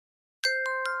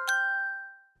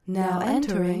Now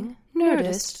entering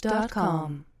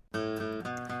Nerdist.com.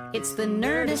 It's the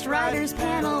Nerdist Writers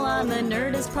Panel on the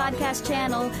Nerdist Podcast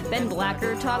Channel. Ben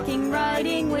Blacker talking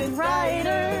writing with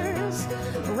writers.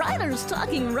 Writers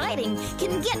talking writing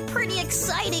can get pretty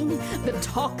exciting. The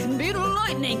talk can be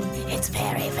lightning. It's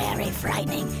very, very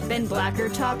frightening. Ben Blacker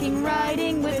talking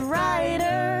writing with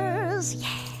writers. Yeah.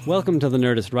 Welcome to the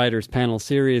Nerdist Writers Panel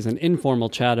series, an informal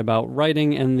chat about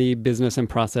writing and the business and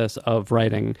process of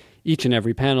writing. Each and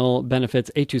every panel benefits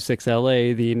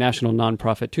 826LA, the national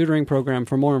nonprofit tutoring program.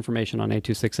 For more information on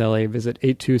 826LA, visit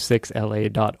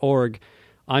 826la.org.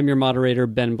 I'm your moderator,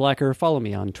 Ben Blacker. Follow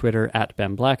me on Twitter at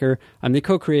Ben Blacker. I'm the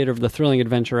co-creator of the Thrilling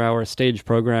Adventure Hour stage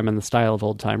program and the Style of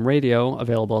Old Time Radio,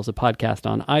 available as a podcast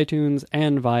on iTunes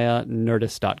and via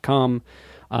Nerdist.com.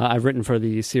 I've written for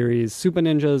the series Super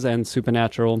Ninjas and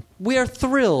Supernatural. We are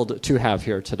thrilled to have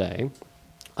here today.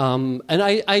 And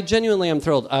I genuinely am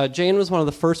thrilled. Jane was one of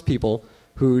the first people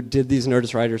who did these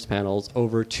Nerdist Writers panels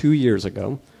over 2 years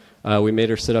ago. We made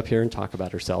her sit up here and talk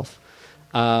about herself.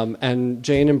 And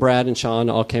Jane and Brad and Sean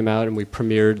all came out and we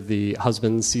premiered The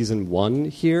Husbands Season 1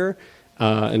 here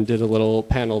and did a little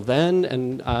panel then.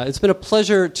 And it's been a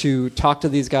pleasure to talk to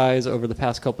these guys over the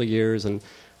past couple of years and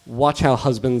watch how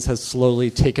Husbands has slowly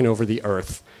taken over the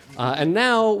earth. And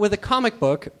now with a comic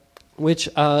book, which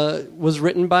was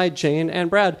written by Jane and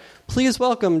Brad. Please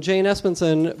welcome Jane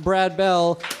Espenson, Brad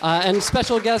Bell, and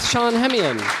special guest Sean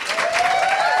Hemeon.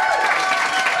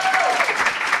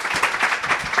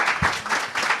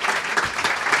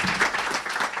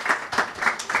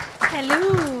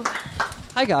 Hello.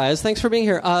 Hi, guys. Thanks for being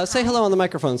here. Say hello on the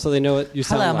microphone so they know what you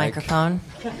sound Hello, like. microphone.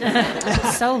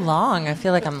 It's so long. I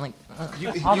feel like I'm like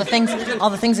all the things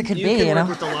it could be. You know.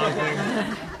 With the long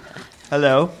thing.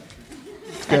 Hello.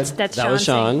 That's That was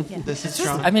Sean. Yeah. This is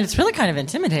Sean. I mean, it's really kind of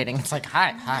intimidating. It's like,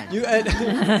 hi. No,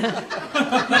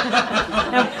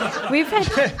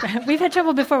 we've had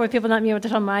trouble before with people not being able to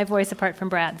tell my voice apart from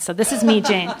Brad. So this is me,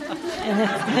 Jane.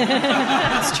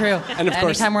 It's true. And of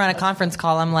course, anytime we're on a conference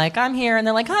call, I'm like, I'm here, and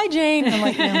they're like, hi, Jane. And I'm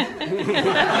like, no.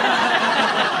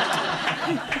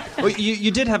 Well, you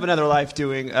did have another life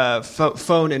doing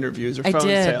phone interviews or phone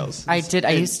sales. I did.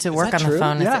 I used to work on true? the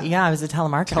phone. Yeah. I was a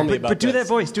telemarketer. Tell me about But do this. that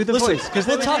voice. Do the voice. Because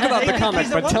We'll talk about the comic,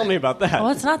 but tell me about that. Well,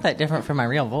 it's not that different from my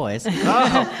real voice.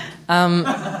 Oh.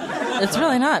 It's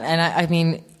really not. And I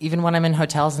mean, even when I'm in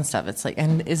hotels and stuff, it's like,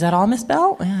 and is that all, Miss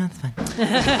Bell? Yeah, that's fine.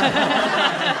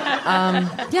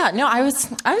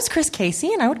 I was Chris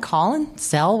Casey, and I would call and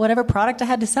sell whatever product I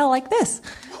had to sell like this.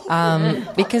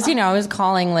 Because, I was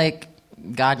calling like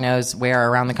God knows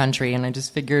where around the country, and I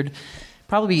just figured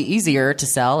probably be easier to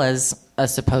sell as a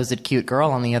supposed cute girl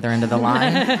on the other end of the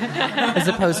line as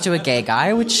opposed to a gay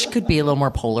guy, which could be a little more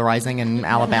polarizing in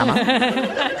Alabama.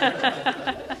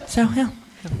 So, yeah.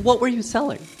 What were you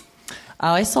selling?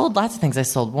 I sold lots of things. I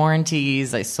sold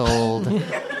warranties. I sold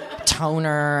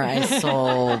toner. I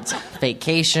sold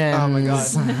vacations. Oh my God.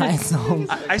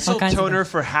 I sold kinds of toner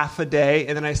for half a day,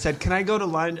 and then I said, "Can I go to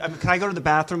lunch? Can I go to the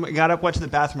bathroom?" I got up, went to the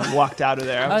bathroom, and walked out of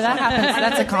there. That happens.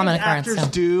 That's a common occurrence. Actors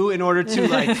do in order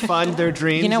to fund their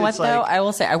dreams. You know what, It's though? like, I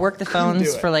will say I worked the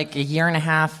phones it. for like a year and a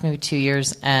half, maybe 2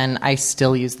 years, and I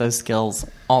still use those skills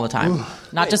all the time.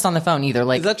 Not just on the phone either.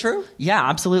 Like, is that true? Yeah,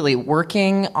 absolutely.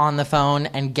 Working on the phone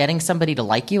and getting somebody to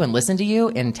like you and listen to you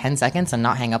in 10 seconds and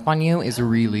not hang up on you is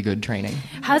really good training.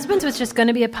 Husbands was just going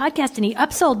to be a podcast, and he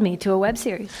upsold me to a web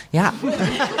series. Yeah.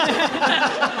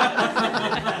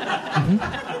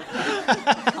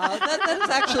 That is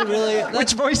actually really...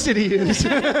 Which voice did he use?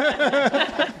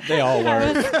 They all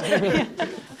were.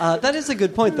 That is a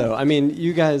good point, though. I mean,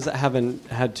 you guys haven't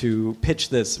had to pitch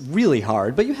this really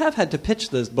hard, but you have had to pitch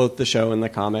this, both the show and the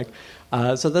comic.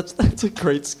 So that's a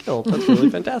great skill. That's really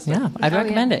fantastic. Yeah, I'd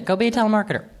recommend it. Go be a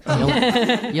telemarketer.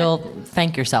 You'll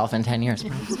thank yourself in 10 years.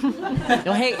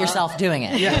 You'll hate yourself doing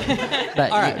it. Yeah.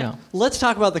 But, all right, let's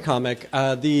talk about the comic.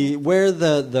 Where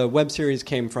the web series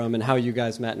came from and how you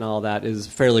guys met and all that is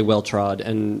fairly well trod,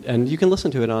 and you can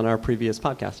listen to it on our previous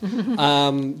podcast.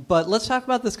 But let's talk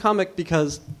about this comic,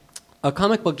 because a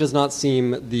comic book does not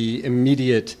seem the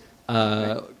immediate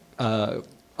other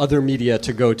media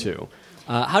to go to.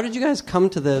 How did you guys come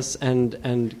to this,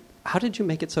 and how did you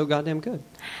make it so goddamn good?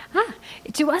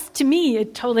 To me,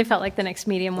 it totally felt like the next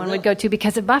medium one would go to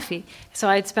because of Buffy. So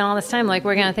I'd spent all this time we're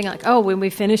going to think when we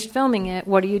finished filming it,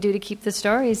 what do you do to keep the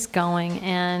stories going?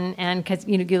 And because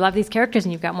you love these characters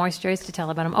and you've got more stories to tell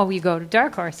about them. You go to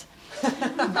Dark Horse.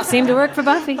 Seemed to work for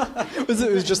Buffy. It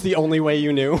was just the only way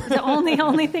you knew. The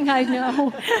only thing I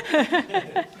know.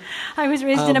 I was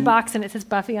raised in a box and it says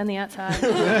Buffy on the outside.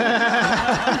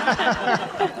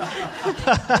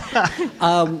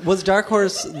 Was Dark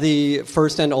Horse the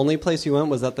first and only place you went?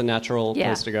 Was that the natural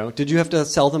place to go? Did you have to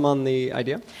sell them on the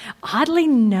idea? Oddly,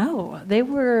 no. They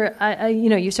were,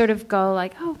 you sort of go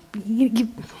like, oh,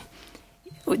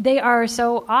 they are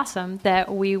so awesome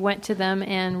that we went to them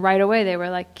and right away they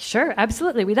were like, sure,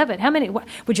 absolutely, we love it. How many?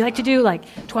 Would you like to do like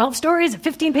 12 stories,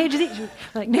 15 pages each?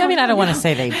 Like, no, I mean, I don't want to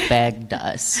say they begged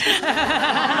us.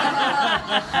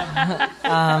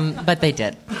 But they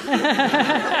did.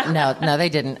 No, they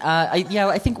didn't.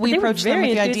 I think we approached them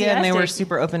with the idea and they were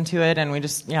super open to it, and we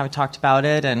just, we talked about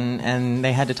it, and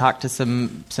they had to talk to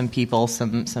some people,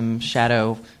 some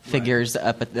shadow figures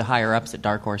up at the higher ups at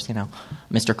Dark Horse,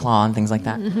 Mr. Claw and things like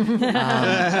that.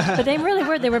 But they really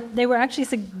were. They were actually,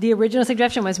 the original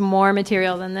suggestion was more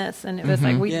material than this, and it was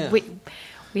like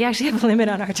we actually have a limit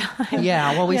on our time.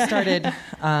 Yeah, well, we started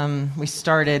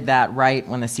that right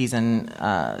when the season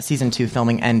 2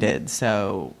 filming ended.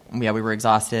 So we were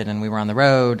exhausted and we were on the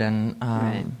road, and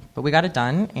but we got it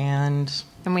done, and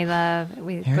we're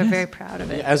very proud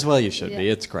of it. As well, you should be.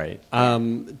 It's great.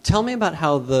 Tell me about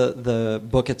how the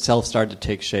book itself started to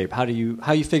take shape. How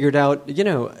you figured out,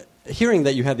 hearing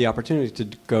that you had the opportunity to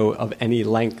go of any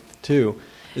length too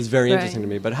is very interesting to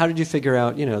me. But how did you figure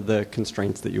out, the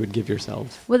constraints that you would give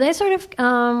yourselves? Well, they sort of,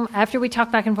 after we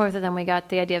talked back and forth with them, we got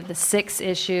the idea of the 6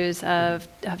 issues of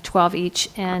 12 each.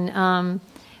 And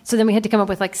so then we had to come up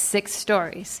with like 6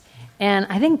 stories. And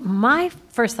I think my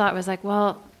first thought was like,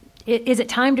 well, is it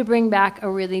time to bring back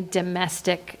a really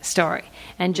domestic story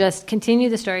and just continue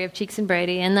the story of Cheeks and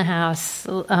Brady in the house,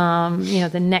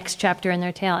 the next chapter in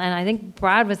their tale? And I think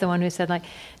Brad was the one who said, like,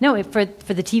 no, for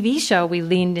the TV show, we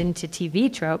leaned into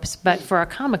TV tropes, but for a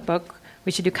comic book,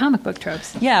 we should do comic book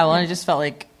tropes. Yeah, well, I just felt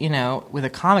like, with a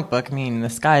comic book, I mean,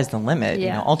 the sky's the limit.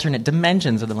 Yeah. Alternate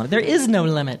dimensions are the limit. There is no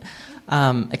limit,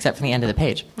 except for the end of the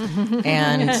page.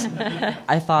 And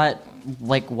I thought,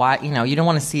 like, why, you don't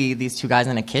want to see these 2 guys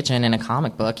in a kitchen in a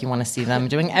comic book. You want to see them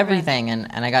doing everything.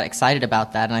 And I got excited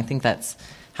about that. And I think that's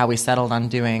how we settled on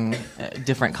doing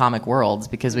different comic worlds,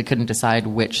 because we couldn't decide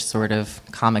which sort of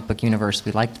comic book universe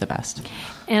we liked the best.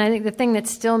 And I think the thing that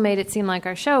still made it seem like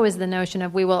our show is the notion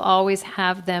of we will always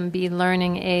have them be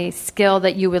learning a skill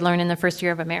that you would learn in the first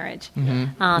year of a marriage.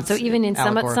 Mm-hmm. So even in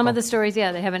some of the stories,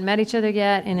 they haven't met each other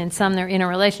yet, and in some they're in a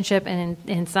relationship, and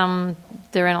in some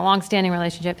they're in a long-standing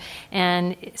relationship,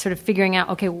 and sort of figuring out,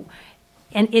 okay,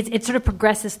 and it sort of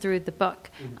progresses through the book.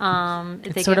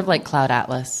 It's sort of like Cloud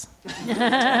Atlas. It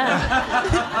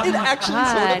actually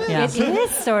sort of is. It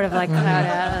is sort of like Cloud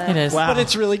Atlas. It is. Wow. But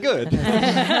it's really good.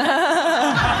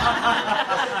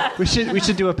 We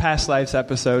should do a past lives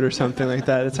episode or something like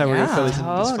that. That's how we're going to fill these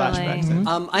flashbacks in.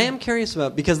 I am curious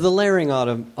about, because the layering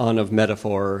on of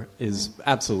metaphor is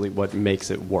absolutely what makes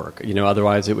it work.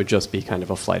 Otherwise it would just be kind of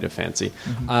a flight of fancy.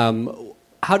 Mm-hmm.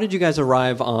 How did you guys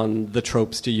arrive on the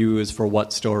tropes to use for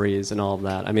what stories and all of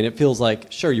that? I mean, it feels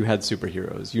like, sure, you had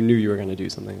superheroes. You knew you were going to do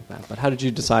something like that. But how did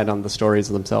you decide on the stories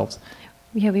themselves?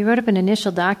 Yeah, we wrote up an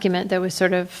initial document that was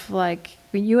sort of like,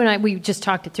 you and I, we just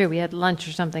talked it through. We had lunch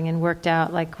or something and worked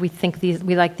out, like, we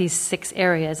like these 6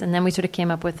 areas. And then we sort of came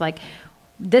up with, like,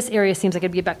 this area seems like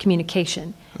it'd be about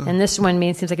communication, and this one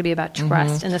seems like it'd be about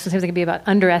trust, and this one seems like it'd be about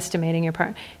underestimating your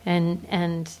partner.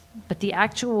 But the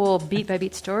actual beat by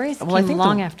beat stories came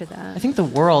long after that. I think the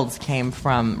worlds came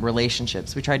from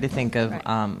relationships. We tried to think of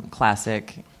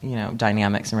classic,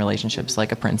 dynamics and relationships,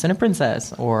 like a prince and a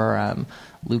princess, or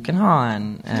Luke and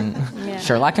Han, and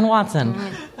Sherlock and Watson,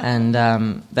 and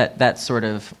that sort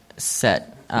of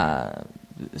set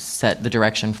the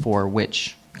direction for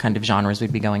which kind of genres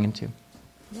we'd be going into.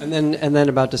 And then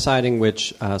about deciding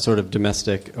which sort of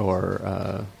domestic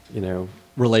or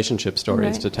relationship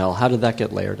stories to tell. How did that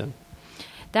get layered in?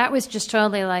 That was just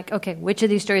totally like, okay, which of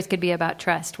these stories could be about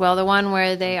trust? Well, the one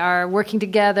where they are working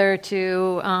together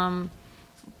to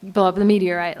blow up the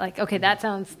meteorite. Like, okay, that's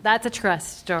a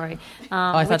trust story.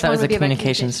 I thought that was a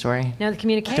communication story. No, the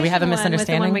communication. Do we have a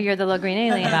misunderstanding? Was the one where you're the little green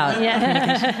alien. About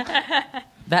communication.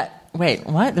 Wait,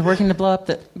 what? They're working to blow up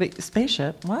the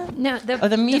spaceship? What? No,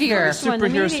 the meteor.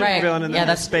 Superhero villain in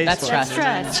the space. That's trust.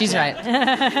 Trust. She's right.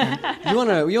 You want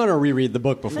to reread the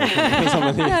book before some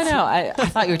of these. No. I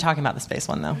thought you were talking about the space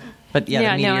one though. But the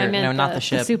meteor, not the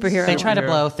ship. The superhero. They try to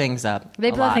blow things up.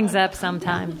 They blow things up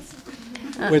sometimes.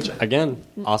 Which, again,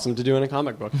 awesome to do in a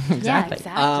comic book. Exactly.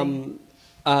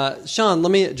 Sean, let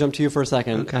me jump to you for a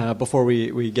second before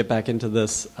we get back into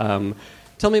this.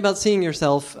 Tell me about seeing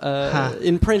yourself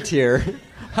in print here.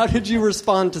 How did you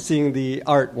respond to seeing the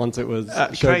art once it was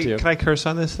showed to you? Can I curse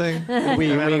on this thing? We I don't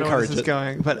know where encourage this is it.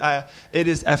 going, but it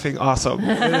is effing awesome.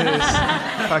 It is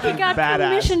fucking You got badass.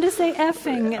 permission to say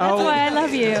effing. That's Oh. why I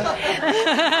love you.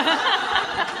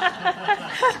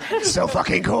 So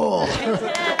fucking cool.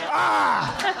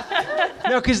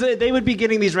 No, because they would be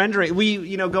getting these rendering.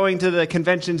 Going to the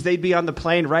conventions, they'd be on the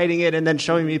plane writing it and then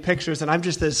showing me pictures, and I'm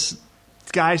just this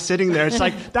guy sitting there. It's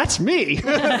like, that's me.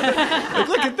 Like,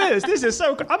 look at this. This is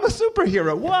so cool. I'm a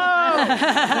superhero. Whoa.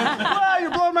 Wow,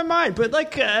 you're blowing my mind. But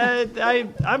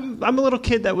I'm a little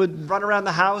kid that would run around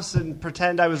the house and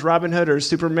pretend I was Robin Hood or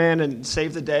Superman and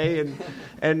save the day,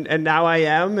 and now I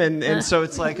am, and so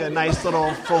it's like a nice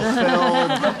little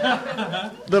fulfilled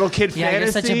little kid Yeah, fantasy.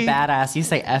 you're such a badass. You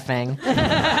say effing.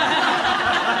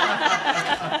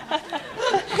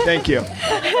 Thank you.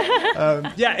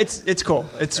 It's cool.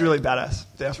 It's really badass.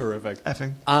 Yeah. Terrific.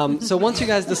 Effing. So once you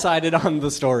guys decided on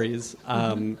the stories,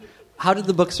 how did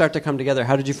the book start to come together?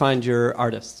 How did you find your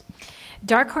artists?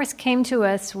 Dark Horse came to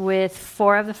us with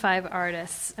 4 of the 5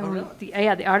 artists. And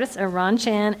the artists are Ron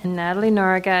Chan and Natalie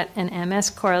Norrigat and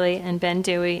M.S. Corley and Ben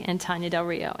Dewey and Tanya Del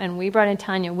Rio. And we brought in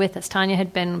Tanya with us. Tanya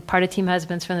had been part of Team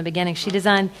Husbands from the beginning. She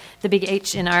designed the big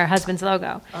H in our husband's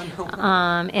logo.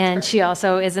 And she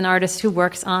also is an artist who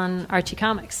works on Archie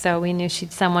comics. So we knew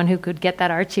she'd someone who could get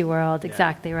that Archie world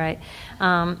exactly right.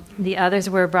 The others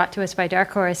were brought to us by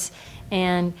Dark Horse.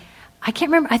 And I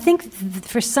can't remember. I think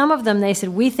for some of them, they said,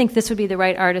 we think this would be the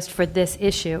right artist for this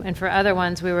issue. And for other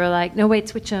ones, we were like, no, wait,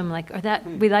 switch them. Like, or that,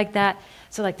 we like that.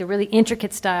 So like the really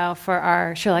intricate style for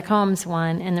our Sherlock Holmes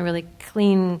one and the really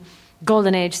clean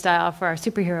Golden Age style for our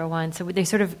superhero one. So they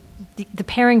sort of, the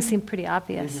pairing seemed pretty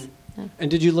obvious. Mm-hmm. Yeah.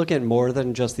 And did you look at more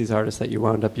than just these artists that you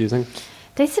wound up using?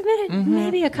 They submitted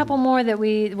maybe a couple more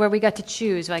where we got to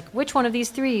choose, like, which one of these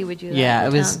 3 would you like? Yeah,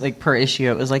 it was like per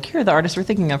issue. It was like, here are the artists we're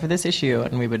thinking of for this issue.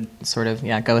 And we would sort of,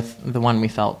 go with the one we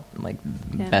felt like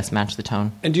best matched the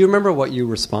tone. And do you remember what you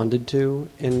responded to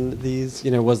in these?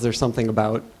 Was there something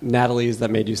about Natalie's that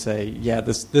made you say, yeah,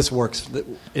 this works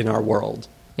in our world?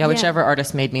 Yeah, whichever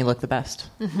artist made me look the best.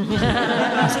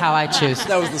 That's how I choose.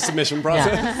 That was the submission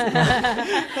process.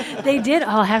 Yeah. They did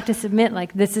all have to submit,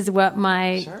 like, this is what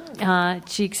my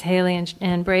Cheeks, Haley,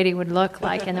 and Brady would look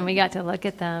like. And then we got to look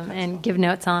at them and give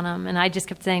notes on them. And I just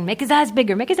kept saying, make his eyes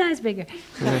bigger, make his eyes bigger.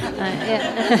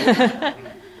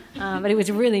 But it was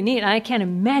really neat. I can't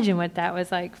imagine what that was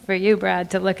like for you,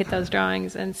 Brad, to look at those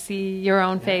drawings and see your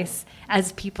own face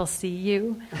as people see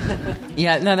you.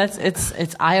 Yeah, no,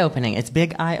 it's eye-opening. It's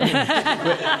big eye-opening.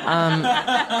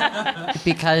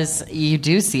 Because you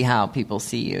do see how people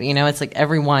see you. It's like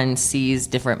everyone sees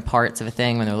different parts of a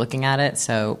thing when they're looking at it,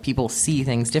 so people see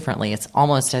things differently. It's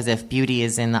almost as if beauty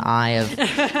is in the eye of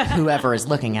whoever is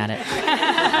looking at it.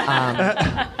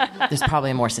 There's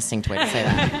probably a more succinct way to say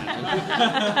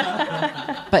that.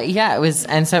 But yeah, it was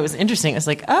interesting. It was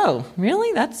like, oh,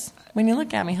 really? That's when you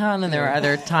look at me, huh? And then there were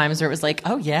other times where it was like,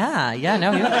 oh yeah,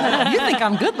 no, you think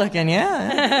I'm good looking,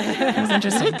 yeah. It was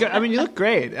interesting. You look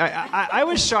great. I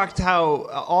was shocked how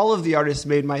all of the artists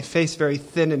made my face very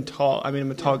thin and tall. I mean,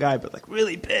 I'm a tall guy, but like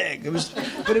really big. It was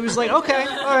like, okay,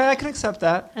 all right, I can accept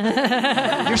that.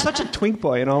 You're such a twink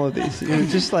boy in all of these. You're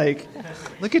just like,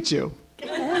 look at you.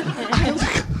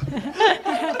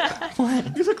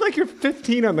 What? You look like you're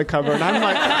 15 on the cover, and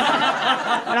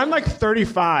I'm like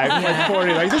 35, like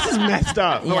 40. Like, this is messed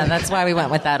up. Yeah, that's why we went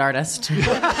with that artist.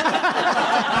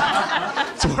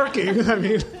 It's working. I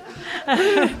mean,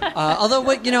 although,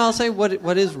 I'll say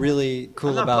what is really cool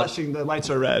I'm not about blushing. The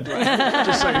lights are red.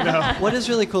 Just so you know. What is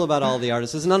really cool about all the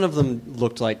artists is none of them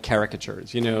looked like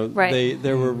caricatures. Right.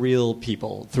 There were real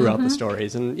people throughout the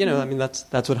stories, and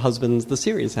that's what Husbands the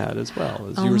series had as well.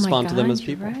 As you respond to them as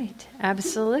people. Right,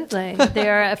 absolutely. They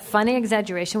are a funny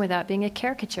exaggeration without being a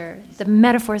caricature. The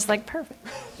metaphor is like perfect.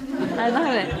 I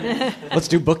love it. Let's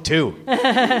do book 2.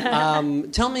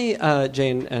 Tell me,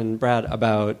 Jane and Brad,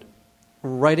 about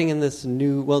writing in this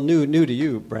new to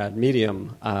you, Brad,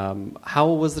 medium. How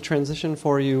was the transition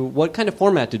for you? What kind of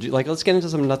format did you, let's get into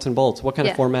some nuts and bolts. What kind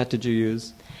of format did you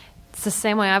use? It's the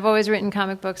same way. I've always written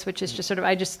comic books, which is just sort of,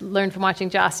 I just learned from watching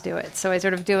Joss do it. So I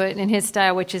sort of do it in his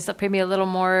style, which is maybe a little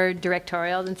more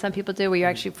directorial than some people do, where you're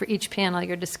actually, for each panel,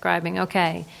 you're describing,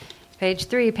 okay, page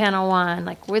 3, panel 1,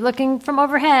 like we're looking from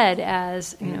overhead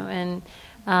as, and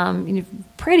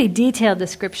pretty detailed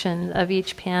description of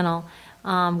each panel.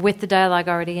 With the dialogue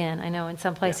already in. I know in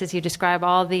some places you describe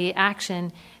all the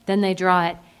action, then they draw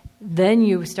it, then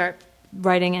you start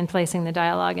writing and placing the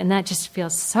dialogue, and that just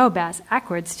feels so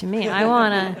bass-ackwards to me. I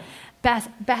want to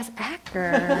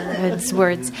bass-ackwards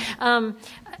words.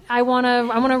 I want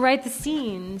to write the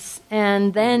scenes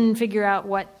and then figure out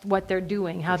what they're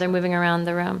doing, how they're moving around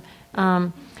the room.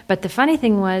 But the funny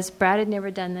thing was, Brad had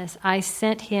never done this. I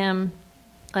sent him,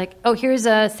 like, oh, here's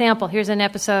a sample. Here's an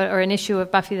episode or an issue of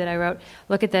Buffy that I wrote.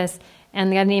 Look at this. And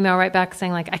I got an email right back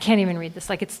saying, like, I can't even read this.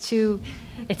 Like, it's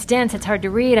dense. It's hard to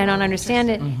read. I don't understand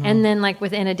it. Mm-hmm. And then, like,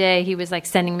 within a day, he was, like,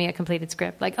 sending me a completed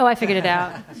script. Like, oh, I figured it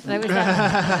out. That was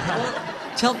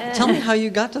that. Tell me how you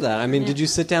got to that. I mean, did you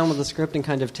sit down with the script and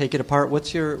kind of take it apart?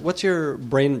 What's your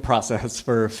brain process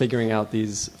for figuring out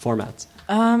these formats?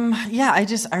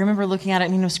 I remember looking at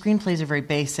it, and, screenplays are very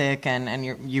basic,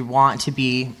 and you want to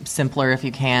be simpler if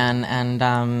you can, and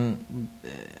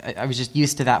I was just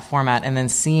used to that format, and then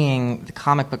seeing the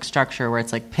comic book structure where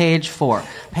it's like page 4,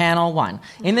 panel 1.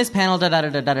 In this panel,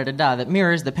 da-da-da-da-da-da-da, that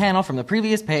mirrors the panel from the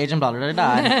previous page, and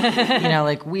blah-da-da-da-da.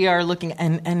 Like, we are looking,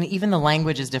 and even the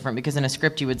language is different, because in a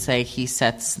script you would say he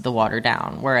sets the water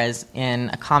down, whereas in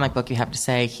a comic book you have to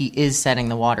say he is setting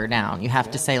the water down. You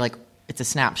have to say, like, it's a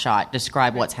snapshot,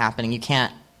 describe what's happening. You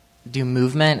can't do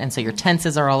movement, and so your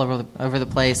tenses are all over the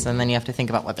place, and then you have to think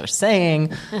about what they're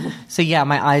saying. So yeah,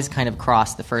 my eyes kind of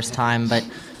crossed the first time, but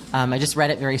I just read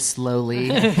it very slowly.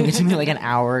 I think it took me like an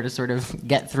hour to sort of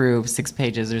get through 6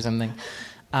 pages or something.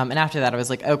 And after that, I was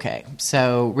like, okay,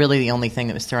 so really the only thing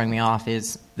that was throwing me off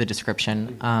is the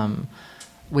description,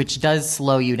 which does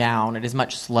slow you down. It is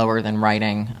much slower than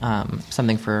writing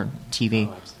something for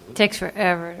TV. It takes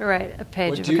forever to write a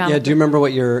page of a comic book. Do you remember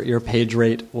what your page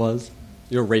rate was?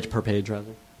 Your rate per page,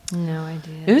 rather? No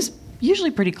idea. It was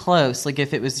usually pretty close. Like,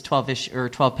 if it was a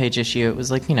 12-page issue, it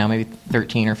was like, maybe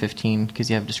 13 or 15, because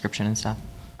you have description and stuff.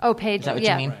 Oh, page. Is that what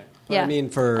you mean? Right. Yeah. I mean,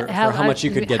 for how much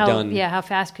you could get done. Yeah, how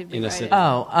fast could we in a write city.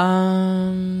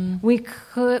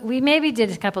 it? We maybe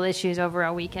did a couple issues over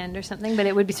a weekend or something, but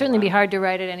it would certainly be hard to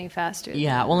write it any faster.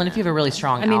 Yeah, well, and if you have a really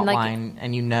strong outline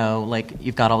and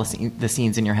you've got all the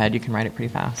scenes in your head, you can write it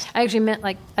pretty fast. I actually meant,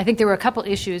 I think there were a couple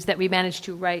issues that we managed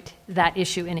to write that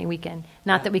issue in a weekend.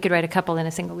 Not that we could write a couple in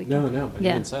a single weekend. No, but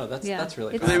even so, that's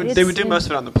really cool. They would do most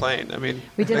of it on the plane. I mean,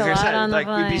 we did a lot on the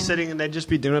plane. We'd be sitting and they'd just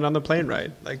be doing it on the plane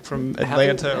ride, like from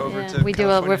Atlanta over to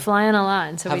California. We're flying a lot,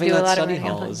 and so having we do a lot of study writing.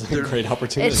 hall is a great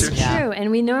opportunity. It's true, and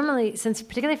we normally,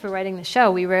 particularly for writing the show,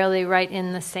 we rarely write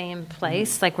in the same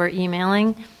place, like we're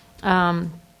emailing.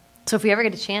 So if we ever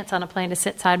get a chance on a plane to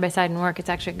sit side by side and work, it's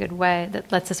actually a good way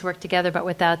that lets us work together, but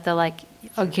without the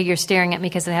okay, you're staring at me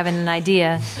because I have an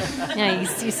idea.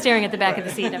 You're staring at the back of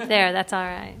the seat up there. That's all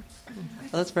right.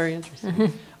 Well, that's very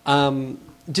interesting.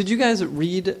 Did you guys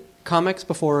read comics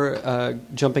before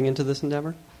jumping into this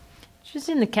endeavor? Just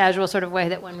in the casual sort of way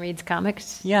that one reads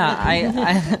comics. Yeah,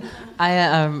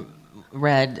 I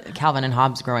read Calvin and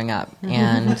Hobbes growing up,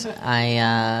 and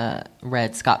I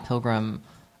read Scott Pilgrim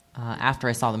after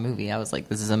I saw the movie. I was like,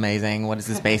 this is amazing. What is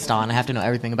this based on? I have to know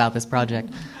everything about this project.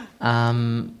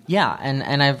 And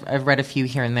I've read a few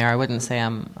here and there. I wouldn't say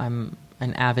I'm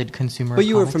an avid consumer. But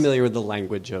you comics. were familiar with the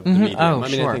language of the medium. Oh, I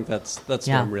mean, sure. I think that's what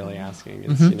I'm really asking.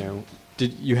 Is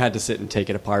you had to sit and take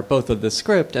it apart, both of the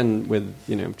script and with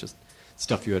just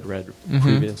stuff you had read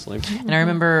previously. And I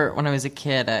remember when I was a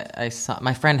kid, I saw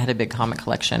my friend had a big comic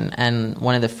collection, and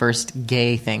one of the first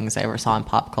gay things I ever saw in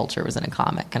pop culture was in a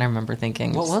comic. And I remember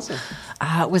thinking, what was it?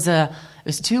 It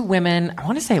was 2 women. I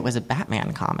want to say it was a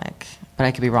Batman comic, but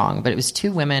I could be wrong. But it was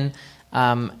 2 women.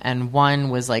 And one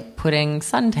was putting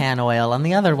suntan oil on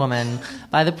the other woman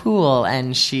by the pool,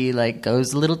 and she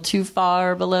goes a little too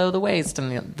far below the waist,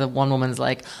 and the one woman's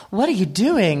like, "What are you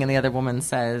doing?" And the other woman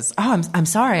says, "Oh, I'm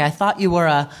sorry. I thought you were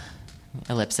a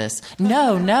ellipsis.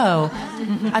 No.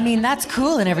 I mean, that's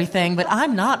cool and everything, but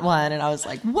I'm not one." And I was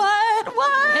like, "What?"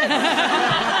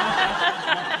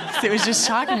 So it was just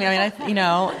shocking me. I mean,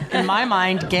 in my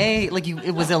mind, gay,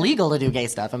 it was illegal to do gay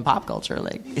stuff in pop culture.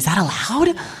 Is that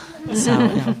allowed?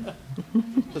 So,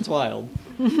 that's wild.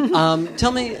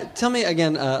 Tell me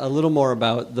again a little more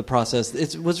about the process.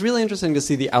 It was really interesting to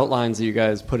see the outlines that you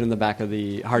guys put in the back of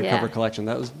the hardcover collection.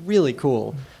 That was really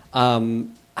cool.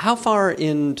 How far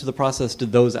into the process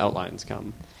did those outlines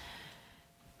come?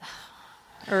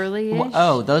 Early-ish.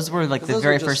 Those were the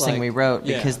very first thing we wrote,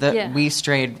 because we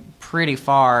strayed pretty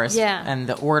far, and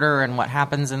the order and what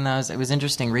happens in those. It was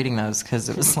interesting reading those, because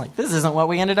it was this isn't what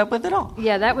we ended up with at all.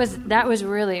 Yeah, that was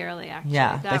really early, actually.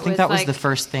 Yeah, I think that was the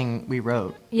first thing we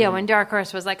wrote. Yeah, when Dark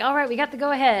Horse was all right, we got the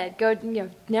go-ahead.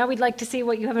 Now we'd like to see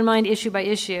what you have in mind issue by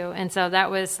issue. And so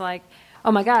that was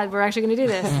oh my God, we're actually going to do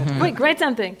this. Quick, write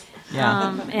something.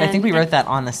 Yeah, I think we wrote that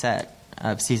on the set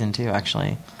of season 2,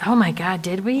 actually. Oh my God,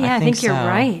 did we? Yeah, I think you're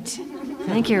right. I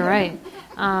think you're right.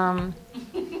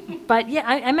 But yeah,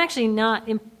 I'm actually not.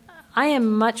 I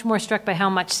am much more struck by how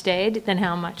much stayed than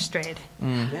how much strayed.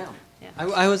 Yeah.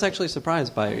 I was actually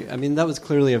surprised by, I mean, that was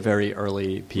clearly a very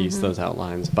early piece, those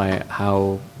outlines, by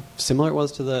how similar it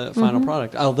was to the final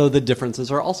product, although the differences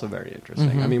are also very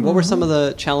interesting. I mean, what were some of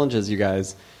the challenges you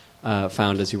guys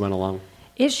found as you went along?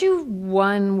 Issue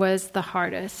 1 was the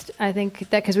hardest. I think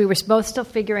that because we were both still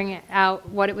figuring out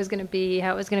what it was going to be,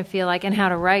 how it was going to feel like, and how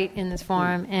to write in this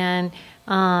form. And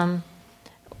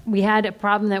we had a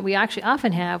problem that we actually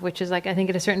often have, which is like, I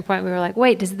think at a certain point we were like,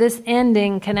 wait, does this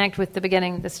ending connect with the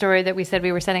beginning, the story that we said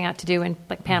we were setting out to do in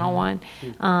like panel 1?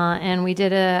 And we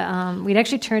did we'd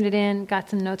actually turned it in, got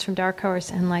some notes from Dark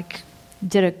Horse, and like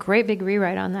did a great big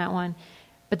rewrite on that one.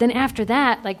 But then after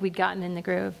that, like we'd gotten in the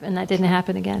groove, and that didn't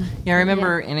happen again. Yeah, I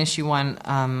remember in issue 1,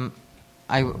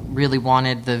 I really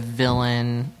wanted the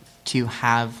villain to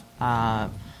have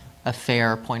a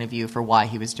fair point of view for why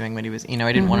he was doing what he was. You know,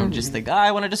 I didn't want him to just think, oh,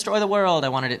 I want to destroy the world. I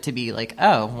wanted it to be like,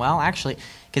 oh, well, actually,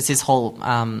 because his whole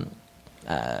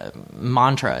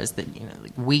mantra is that, you know,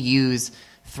 like, we use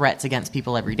threats against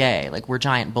people every day. Like, we're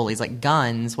giant bullies. Like,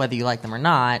 guns, whether you like them or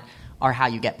not, are how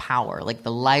you get power. Like,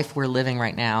 the life we're living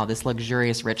right now, this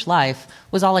luxurious, rich life,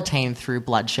 was all attained through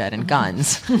bloodshed and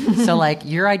guns. So, like,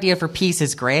 your idea for peace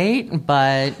is great,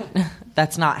 but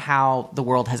that's not how the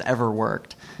world has ever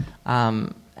worked.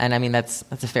 And I mean, that's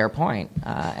a fair point.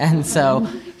 And so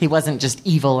he wasn't just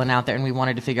evil and out there, and we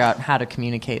wanted to figure out how to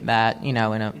communicate that, you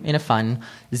know, in a fun,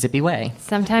 zippy way.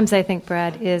 Sometimes I think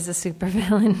Brad is a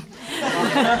supervillain.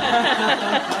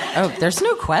 Oh, there's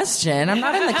no question. I'm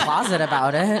not in the closet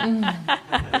about it.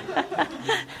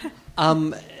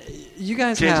 You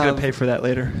guys Jane's have... going to pay for that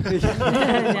later.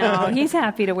 No, he's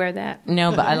happy to wear that. No,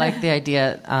 but I like the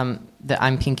idea that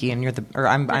I'm Pinky and you're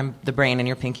I'm the brain and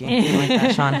you're Pinky. You like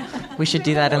that, Sean? We should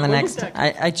do that in the next.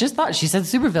 I just thought she said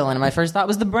supervillain, and my first thought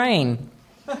was the brain.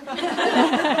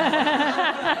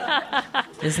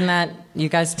 Isn't that you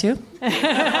guys too?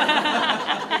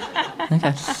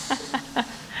 Okay.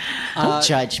 Don't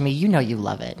judge me. You know you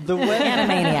love it. The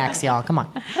Animaniacs, y'all. Come on.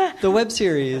 The web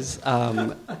series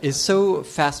is so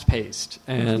fast-paced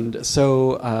and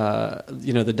so,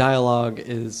 the dialogue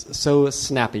is so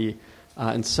snappy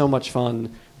and so much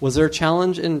fun. Was there a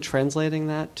challenge in translating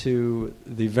that to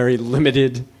the very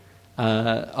limited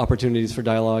opportunities for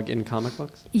dialogue in comic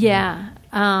books? Yeah.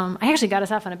 I actually got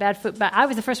us off on a bad foot, but I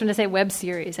was the first one to say web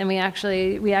series, and we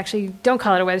actually don't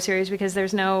call it a web series because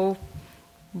there's no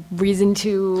reason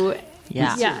to...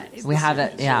 Yeah. We have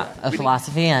a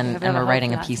philosophy, and we're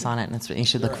writing a piece on it, and you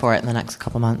should look for it in the next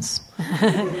couple months.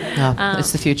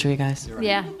 It's the future, you guys.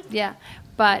 Yeah.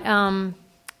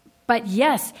 But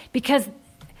yes, because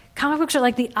comic books are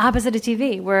like the opposite of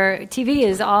TV, where TV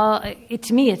is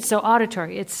to me, it's so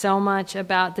auditory. It's so much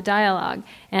about the dialogue.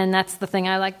 And that's the thing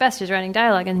I like best, is writing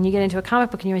dialogue. And then you get into a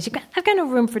comic book and you realize, I've got no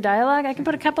room for dialogue. I can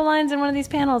put a couple lines in one of these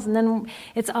panels, and then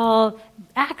it's all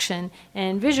action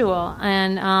and visual.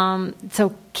 And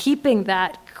so keeping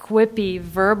that quippy,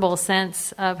 verbal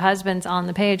sense of husbands on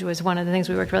the page was one of the things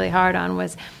we worked really hard on,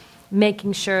 was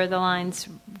making sure the lines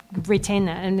retain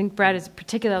that. And I think Brad is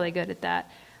particularly good at that.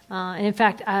 And in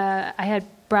fact, I had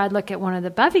Brad look at one of the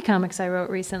Buffy comics I wrote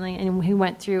recently, and he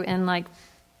went through and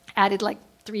added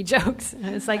 3 jokes.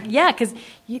 And it's because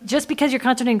just because you're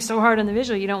concentrating so hard on the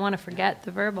visual, you don't want to forget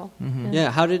the verbal. Mm-hmm.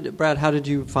 Yeah. How did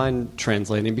you find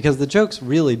translating? Because the jokes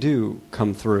really do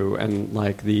come through, and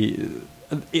like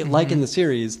in the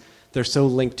series, they're so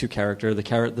linked to character.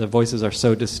 The voices are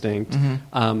so distinct.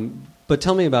 But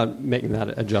tell me about making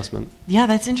that adjustment. Yeah,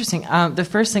 that's interesting. The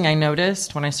first thing I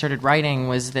noticed when I started writing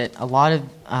was that a lot of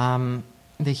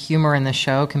the humor in the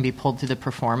show can be pulled through the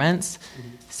performance. Mm-hmm.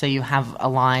 So you have a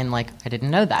line like, I didn't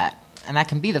know that. And that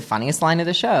can be the funniest line of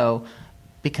the show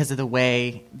because of the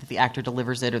way that the actor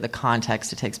delivers it or the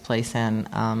context it takes place in.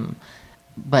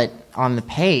 But on the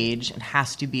page, it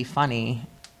has to be funny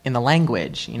in the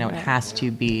language. It has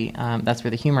to be, that's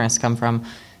where the humor has come from.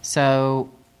 So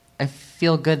I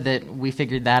feel good that we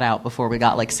figured that out before we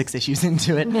got 6 issues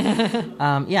into it.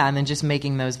 And then just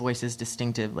making those voices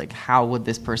distinctive, how would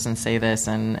this person say this,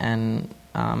 and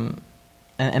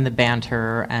the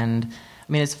banter, and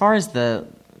I mean, as far as the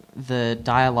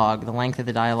dialogue, the length of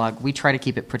the dialogue, we try to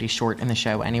keep it pretty short in the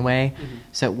show anyway. Mm-hmm.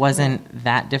 So it wasn't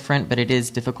that different, but it is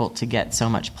difficult to get so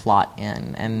much plot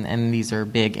in, and these are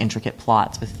big, intricate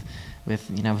plots with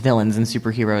villains and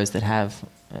superheroes that have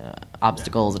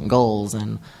obstacles and goals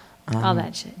and all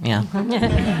that shit. Yeah.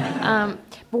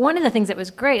 But one of the things that was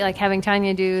great, having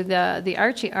Tanya do the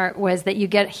Archie art, was that you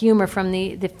get humor from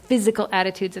the physical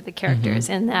attitudes of the characters.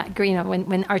 Mm-hmm. And that,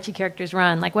 when Archie characters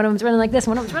run, one of them's running like this,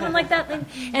 one of them's running like that, and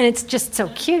it's just so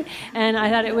cute. And I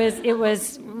thought it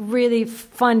was really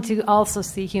fun to also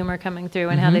see humor coming through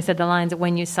and how they said the lines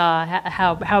when you saw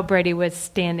how Brady was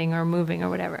standing or moving or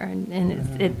whatever.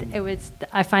 And it was,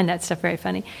 I find that stuff very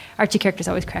funny. Archie characters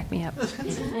always crack me up.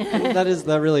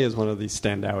 That really is one of these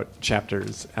standout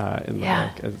chapters in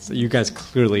the book. You guys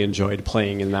clearly enjoyed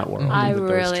playing in that world. I with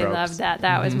those really tropes. loved that.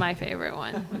 That was my favorite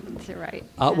one to write.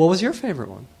 What was your favorite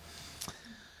one?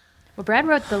 Well, Brad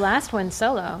wrote the last one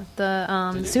solo.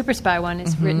 The Super Spy one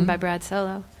is written by Brad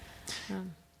solo.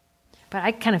 But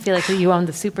I kind of feel like you own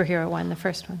the superhero one, the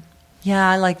first one. Yeah,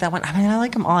 I like that one. I mean, I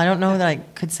like them all. I don't know that I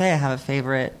could say I have a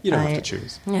favorite. You don't have to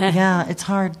choose. Yeah, it's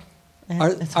hard.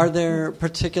 Are there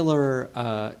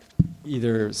particular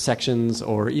either sections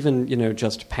or even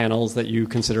just panels that you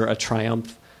consider a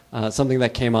triumph? Something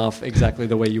that came off exactly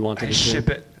the way you wanted it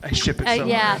to. I ship it so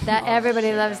Yeah, much. that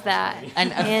everybody loves that.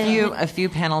 And a few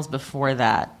panels before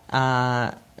that,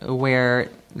 where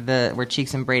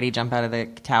Cheeks and Brady jump out of the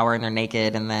tower and they're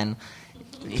naked, and then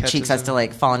Cheeks has to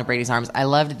fall into Brady's arms. I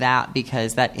loved that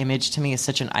because that image to me is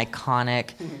such an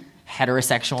iconic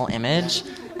heterosexual image,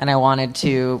 and I wanted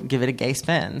to give it a gay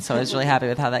spin. So I was really happy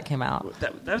with how that came out.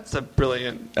 That's a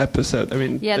brilliant episode. I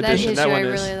mean, Yeah, that addition. issue, That one I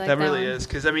is. really like that that really one. is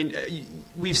because I mean,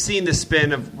 we've seen the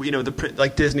spin of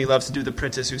like Disney loves to do the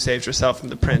princess who saves herself from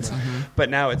the prince, but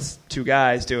now it's two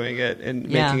guys doing it and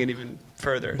making it even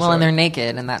further. Well, and they're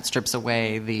naked, and that strips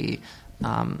away the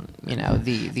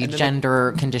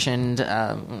gender conditioned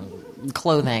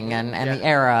clothing and the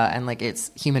era, and it's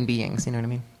human beings. You know what I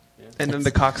mean? And then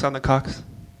the cocks on the cocks.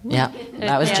 Yeah,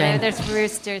 that was Jane. There's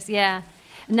roosters, yeah.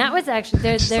 And that was actually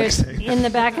there's in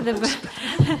the back of the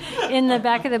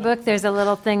book. There's a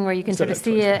little thing where you can sort of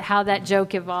see how that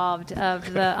joke evolved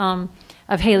of the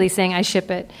of Haley saying "I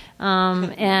ship it,"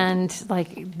 and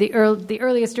the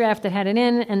earliest draft that had it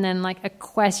in, and then a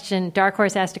question. Dark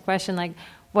Horse asked a question like,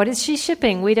 "What is she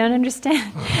shipping? We don't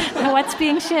understand. What's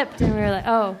being shipped?" And we were like,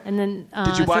 "Oh." And then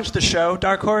did you watch the show,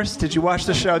 Dark Horse? Did you watch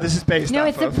the show? This is based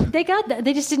off of. They got that.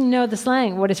 They just didn't know the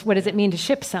slang. What does it mean to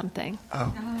ship something?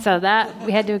 Oh. So that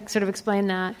we had to sort of explain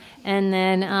that, and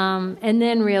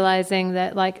then realizing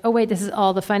that oh wait, this is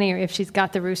all the funnier if she's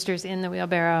got the roosters in the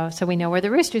wheelbarrow, so we know where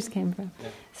the roosters came from. Yeah.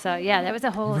 So yeah, that was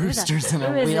a whole roosters in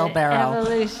a wheelbarrow.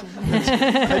 Evolution.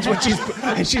 That's what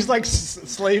she's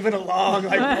slaving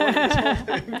along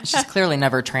She's clearly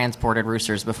never transported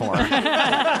roosters before.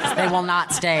 They will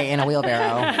not stay in a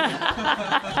wheelbarrow.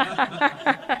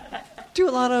 Do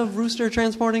a lot of rooster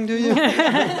transporting, do you?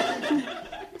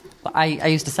 I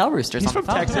used to sell roosters on the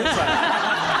phone. Texas.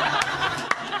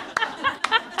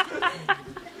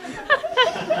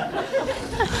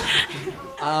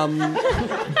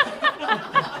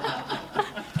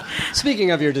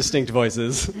 Speaking of your distinct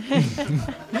voices,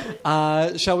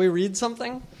 shall we read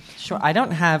something? Sure. I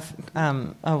don't have...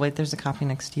 oh, wait, there's a copy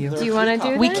next to you. Do you want to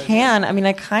do that? We can. I mean,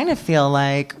 I kind of feel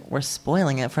like we're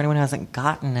spoiling it for anyone who hasn't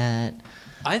gotten it.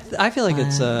 I feel like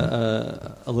it's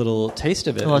a little taste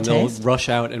of it, little and they'll taste? rush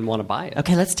out and want to buy it.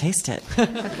 Okay, let's taste it.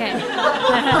 Okay.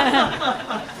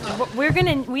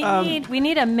 We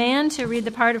need a man to read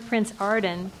the part of Prince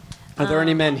Arden. Are there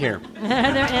any men here? Are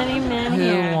there any men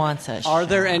here? Who wants it? Are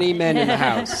there any men in the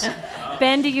house?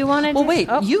 Ben, do you want to? Well, wait.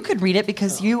 You could read it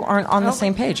because you aren't on the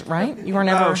same page, right? You are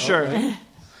never. Oh, sure.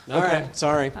 All right,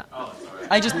 sorry.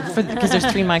 I just because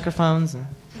there's 3 microphones. And...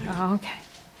 Oh, okay.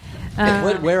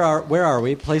 Where are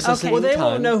we? Place us in Okay. Well, they time.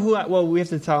 won't know who. We have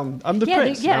to tell them. I'm the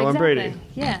prince. Yeah, now I'm exactly. Brady.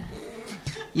 Yeah.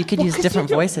 You could use different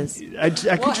voices. I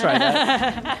could try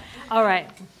that. All right.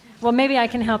 Well, maybe I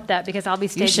can help that because I'll be You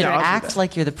staging. should I'll do act that.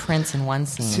 like you're the prince in one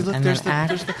scene, See, look, and there's then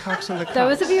act. the cocks and the cocks.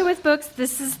 Those of you with books,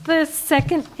 this is the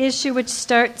second issue, which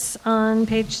starts on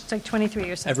page 23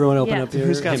 or something. Everyone open up your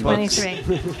Who's got hymn books? books.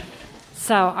 23.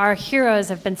 So our heroes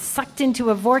have been sucked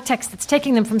into a vortex that's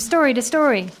taking them from story to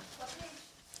story.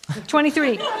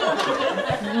 23.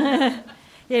 Yeah,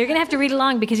 you're going to have to read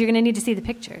along because you're going to need to see the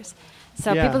pictures.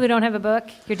 So Yeah. people who don't have a book,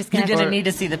 you're just going You're to going to need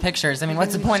to see the pictures. I mean,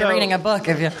 what's the point of So- reading a book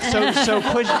if you... So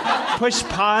push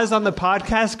pause on the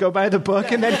podcast, go buy the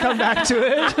book, and then come back to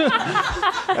it.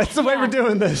 That's the way we're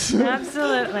doing this.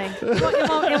 Absolutely.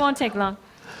 It won't take long.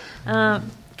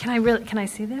 Can I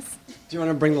see this? Do you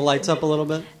want to bring the lights up a little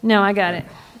bit? No, I got it.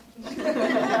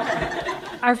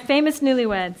 Our famous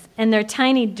newlyweds and their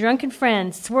tiny, drunken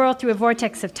friends swirl through a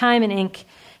vortex of time and ink.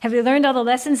 Have they learned all the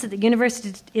lessons that the universe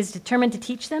is determined to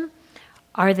teach them?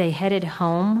 Are they headed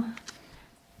home?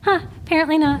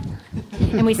 Apparently not.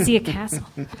 And we see a castle.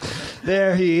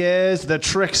 There he is, the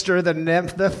trickster, the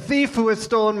nymph, the thief who has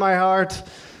stolen my heart.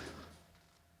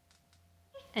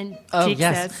 And Oh, Cheek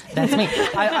yes, says, that's me.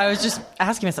 I was just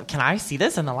asking myself, can I see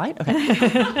this in the light?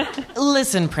 Okay.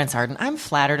 Listen, Prince Arden, I'm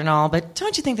flattered and all, but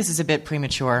don't you think this is a bit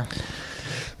premature?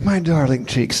 My darling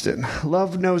Cheekston,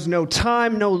 love knows no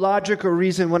time, no logic or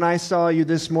reason. When I saw you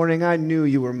this morning, I knew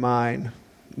you were mine.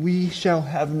 We shall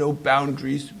have no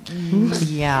boundaries.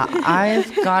 Yeah,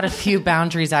 I've got a few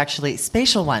boundaries, actually.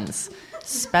 Spatial ones.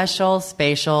 Special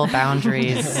spatial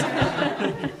boundaries.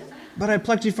 But I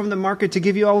plucked you from the market to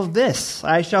give you all of this.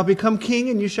 I shall become king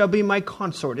and you shall be my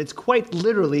consort. It's quite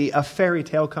literally a fairy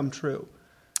tale come true.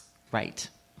 Right.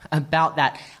 About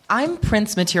that. I'm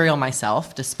prince material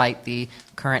myself, despite the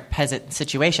current peasant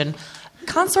situation.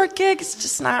 Consort gig is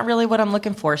just not really what I'm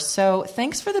looking for, so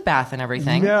thanks for the bath and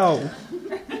everything. No.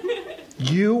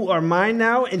 You are mine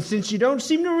now, and since you don't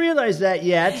seem to realize that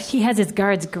yet... He has his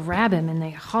guards grab him, and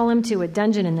they haul him to a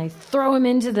dungeon, and they throw him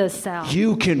into the cell.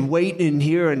 You can wait in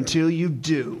here until you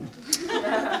do.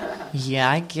 Yeah,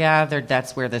 I gathered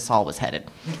that's where this all was headed.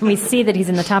 And we see that he's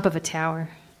in the top of a tower.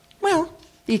 Well,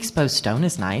 the exposed stone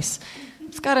is nice.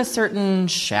 It's got a certain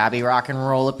shabby rock and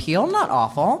roll appeal, not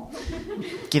awful.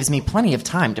 Gives me plenty of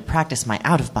time to practice my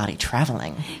out-of-body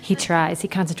traveling. He tries. He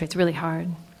concentrates really hard.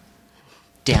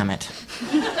 Damn it.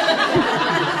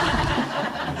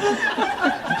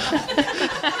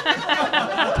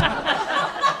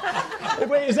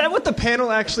 Wait, is that what the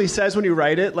panel actually says when you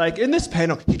write it? Like, in this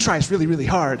panel, he tries really, really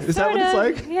hard. Is that what it's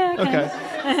like? Yeah, okay.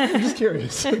 I'm just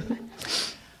curious.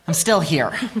 I'm still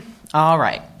here. All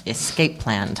right, escape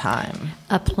plan time.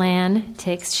 A plan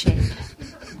takes shape.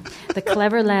 The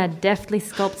clever lad deftly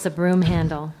sculpts a broom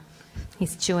handle.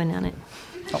 He's chewing on it.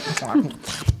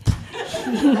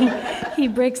 He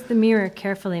breaks the mirror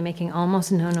carefully, making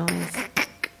almost no noise.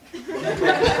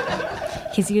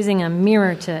 He's using a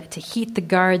mirror to heat the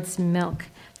guard's milk.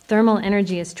 Thermal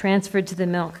energy is transferred to the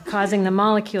milk, causing the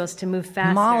molecules to move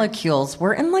faster. Molecules?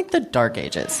 We're in like the Dark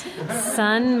Ages.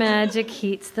 Sun magic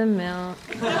heats the milk.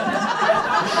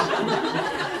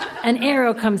 An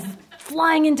arrow comes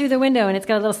flying in through the window, and it's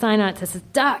got a little sign on it that says,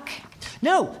 duck.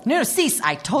 No, cease.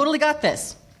 I totally got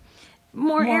this.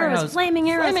 More arrows. Flaming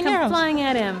arrows come flying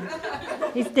at him.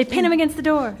 They pin him against the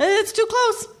door. It's too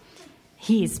close.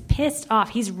 He's pissed off.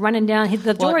 He's running down.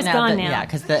 The door's gone now. Yeah,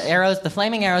 because the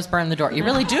flaming arrows burn the door. You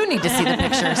really do need to see the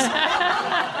pictures.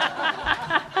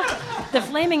 The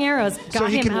flaming arrows got so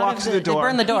he him can out walk of to the door. They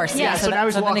burn the door. Yeah, so now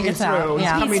he's walking through. He's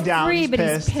coming down. He's free, but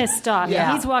pissed. he's pissed off.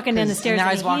 Yeah. He's walking down the stairs. Now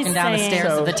he's walking down the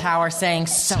stairs of the tower saying,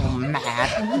 so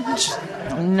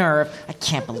mad. Nerve. I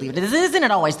can't believe it. Isn't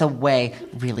it always the way?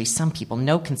 Really, some people,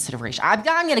 no consideration. I'm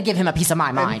going to give him a piece of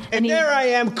my mind. And there I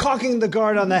am, cocking the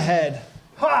guard on the head.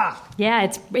 Ha! Yeah,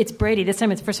 it's Brady. This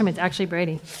time, it's the first time it's actually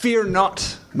Brady. Fear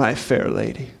not, my fair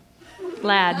lady.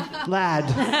 Lad.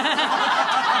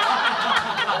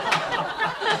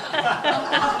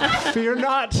 Fear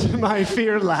not, my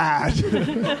fair lad.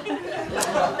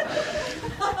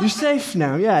 You're safe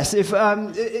now, yes. If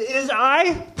it is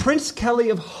I, Prince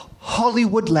Kelly of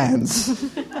Hollywoodlands.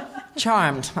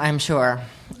 Charmed, I'm sure.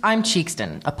 I'm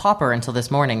Cheekston, a pauper until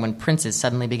this morning when princes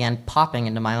suddenly began popping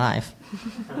into my life.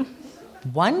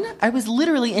 1, I was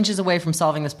literally inches away from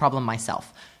solving this problem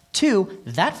myself. 2,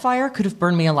 that fire could have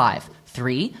burned me alive.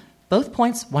 3, both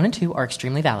points 1 and 2 are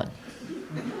extremely valid.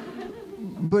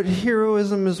 But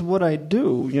heroism is what I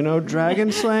do, you know,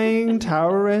 dragon slaying,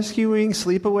 tower rescuing,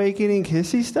 sleep awakening,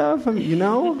 kissy stuff, you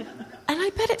know? And I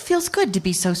bet it feels good to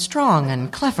be so strong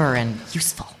and clever and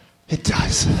useful. It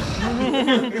does.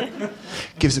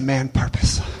 Gives a man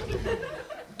purpose.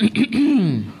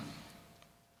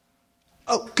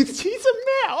 Oh, he's a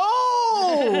man.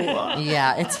 Oh!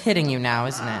 Yeah, it's hitting you now,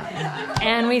 isn't it?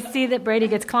 And we see that Brady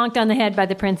gets clonked on the head by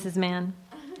the prince's man.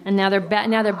 And now they're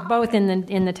both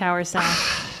in the tower cell.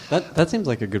 That seems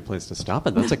like a good place to stop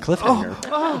it. That's a cliffhanger.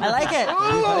 I like it.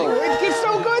 Oh, it gets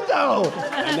so good, though.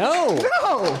 I know.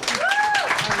 No.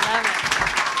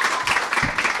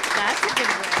 That's a good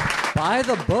way. Buy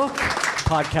the book,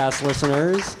 podcast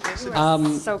listeners.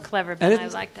 So clever, And Ben. I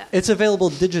like that. It's available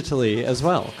digitally as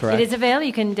well, correct? It is available.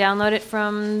 You can download it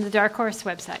from the Dark Horse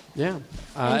website. Yeah.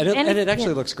 And it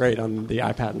actually looks great on the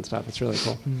iPad and stuff. It's really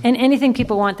cool. And anything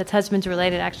people want that's husbands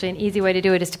related, actually, an easy way to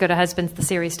do it is to go to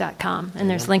husbandstheseries.com, and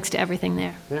there's links to everything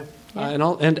there. Yeah.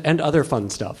 And other fun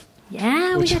stuff.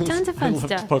 Yeah, we got tons of fun I loved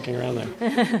stuff. poking around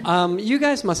there. You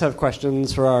guys must have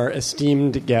questions for our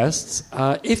esteemed guests.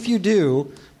 If you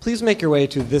do, please make your way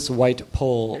to this white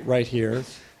pole right here.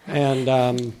 And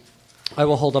I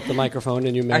will hold up the microphone,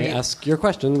 and you may ask your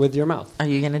question with your mouth. Are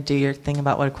you going to do your thing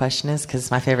about what a question is? Because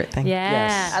it's my favorite thing. Yeah.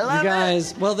 Yes. I love you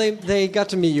guys, well, they got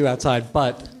to meet you outside,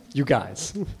 but you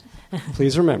guys,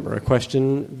 please remember, a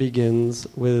question begins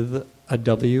with a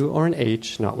W or an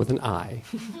H, not with an I.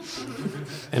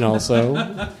 And also,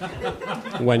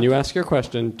 when you ask your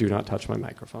question, do not touch my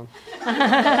microphone.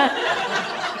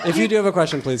 If you do have a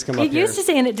question, please come up It here. used to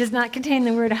say, and it does not contain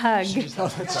the word hug. I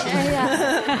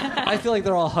feel like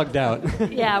they're all hugged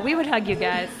out. Yeah, we would hug you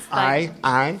guys. So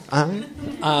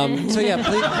yeah,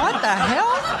 please. What the hell?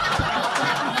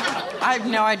 I have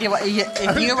no idea what.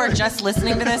 If you were just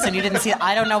listening to this and you didn't see it,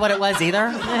 I don't know what it was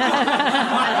either.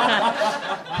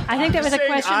 I think that was a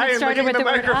question that started with the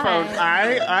word microphone.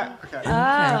 I. Okay.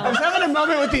 I was having a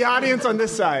moment with the audience on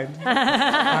this side. All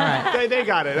right. They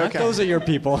got it. Okay. Those are your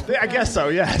people. I guess so.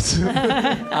 Yes.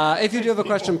 If you do have a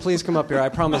question, please come up here. I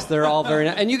promise they're all very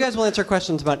nice. And you guys will answer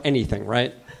questions about anything,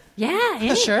 right? Yeah,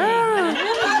 anything. Sure.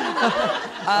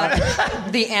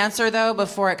 The answer, though,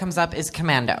 before it comes up, is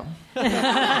commando.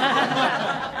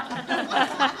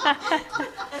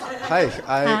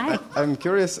 Hi. I'm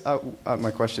curious.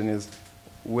 My question is,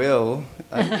 will...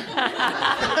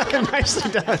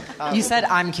 Nicely done. You said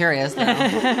I'm curious,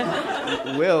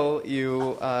 though. Will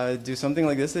you do something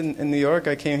like this in New York?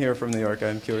 I came here from New York.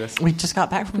 I'm curious. We just got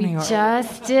back from New York. We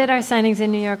just did our signings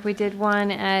in New York. We did one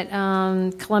at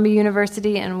Columbia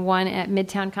University and one at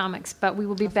Midtown Comics. But we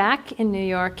will be back in New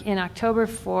York in October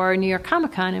for New York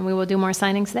Comic Con, and we will do more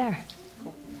signings there.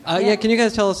 Yeah, can you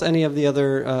guys tell us any of the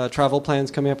other travel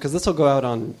plans coming up? Because this will go out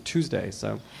on Tuesday,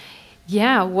 so...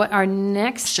 Yeah, what our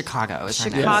next... Chicago is our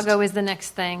next. Chicago is the next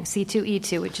thing.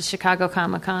 C2E2, which is Chicago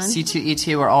Comic Con.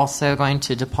 C2E2, we're also going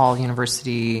to DePaul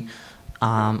University.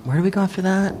 Where do we go after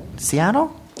that?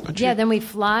 Seattle? Yeah, then we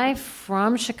fly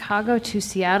from Chicago to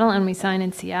Seattle, and we sign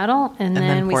in Seattle, and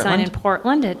then we sign in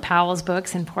Portland at Powell's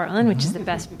Books in Portland, which is the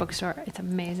best bookstore. It's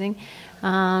amazing.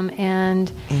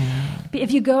 And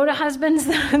if you go to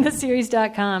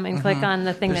husbandstheseries.com and click on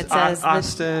the thing that says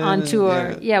Austin, on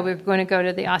tour, we're going to go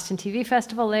to the Austin TV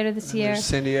Festival later this year.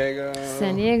 San Diego.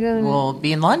 We'll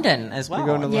be in London as well. We're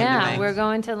going to London. Yeah, we're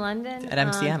going to London. At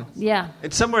MCM. Yeah.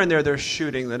 It's somewhere in there they're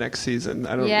shooting the next season.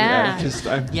 I don't Yeah.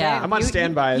 I'm on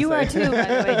standby. You are too, by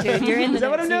the way, dude. You're in the Is that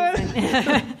what I'm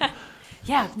doing?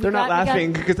 Yeah. They're not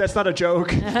laughing because that's not a joke.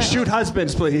 Shoot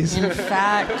husbands, please. In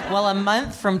fact, a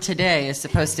month from today is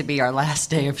supposed to be our last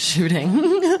day of shooting.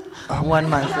 1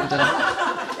 month from today.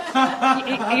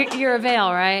 You're a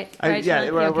Vail, right? Yeah,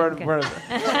 Sean? we're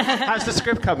how's the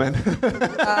script coming?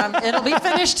 It'll be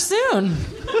finished soon.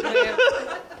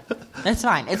 It's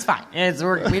fine. We've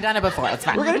done it before. It's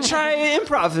fine. We're going to try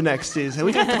improv the next season.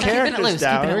 We got the characters loose,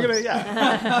 down. keep it We're loose.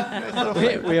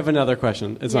 gonna, We have another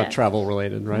question. It's not travel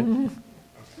related, right?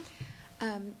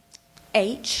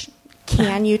 H,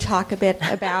 can you talk a bit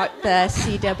about the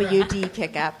CWD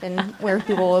pickup and where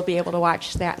people will be able to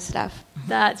watch that stuff?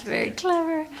 That's very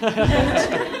clever.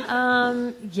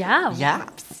 Yeah.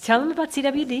 Tell them about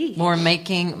CWD. We're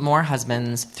making more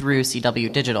husbands through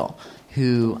CW Digital,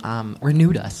 who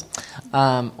renewed us,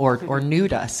 or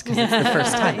nude us because it's the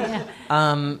first time.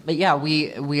 But yeah,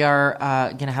 we are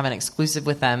going to have an exclusive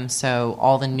with them. So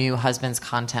all the new husbands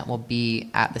content will be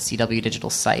at the CW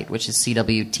Digital site, which is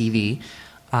CW TV,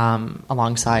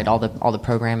 alongside all the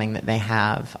programming that they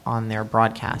have on their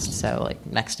broadcast. So like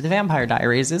next to the Vampire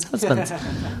Diaries is husbands.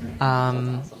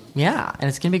 Yeah, and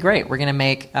it's going to be great. We're going to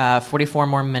make 44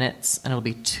 more minutes, and it'll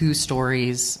be 2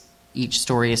 stories. Each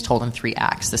story is told in 3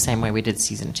 acts, the same way we did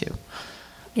season 2.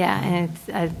 Yeah, and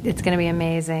it's going to be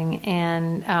amazing.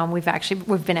 And we've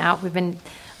been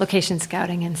location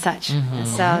scouting and such. Mm-hmm.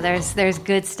 So there's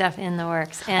good stuff in the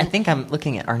works. And I think I'm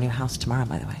looking at our new house tomorrow,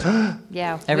 by the way.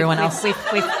 Yeah, everyone else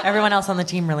on the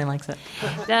team really likes it.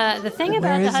 The thing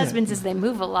about the husbands is they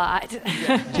move a lot. Do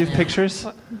you have pictures?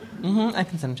 Mm-hmm, I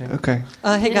can send them to you. Okay.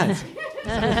 Hey guys.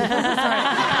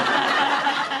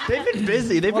 They've been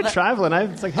busy. They've been traveling.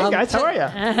 It's like, hey guys, how are you?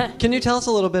 Can you tell us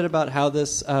a little bit about how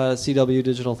this CW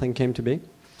Digital thing came to be?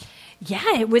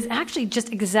 Yeah, it was actually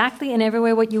just exactly in every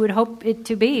way what you would hope it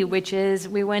to be, which is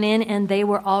we went in and they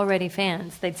were already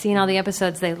fans. They'd seen all the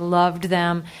episodes. They loved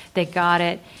them. They got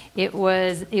it. It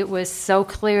was so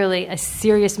clearly a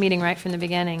serious meeting right from the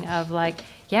beginning of like,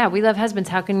 yeah, we love husbands.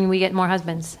 How can we get more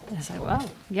husbands? And it's like, well,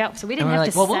 yeah. So we didn't have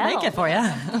to sell. We'll make it for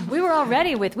you. We were all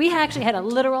ready with. We actually had a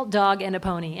literal dog and a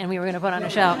pony, and we were going to put on a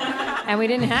show, and we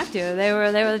didn't have to. They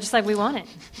were just like, we want it.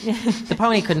 The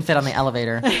pony couldn't fit on the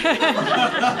elevator,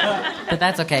 but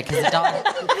that's okay because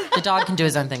the dog can do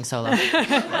his own thing solo.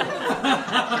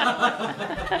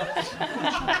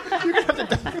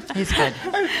 He's good.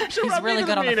 He's really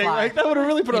good on the fly. Like, that would have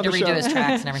really put on the show. He had to redo his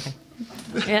tracks and everything.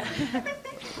 Yeah.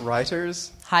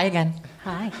 Writers? Hi again.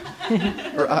 Hi.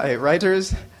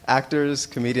 Writers, actors,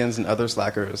 comedians, and other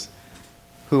slackers.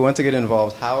 who want to get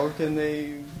involved, how can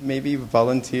they maybe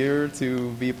volunteer to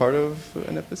be part of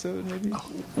an episode, maybe?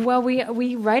 Well,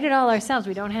 we write it all ourselves.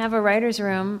 We don't have a writer's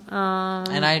room.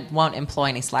 And I won't employ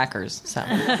any slackers. So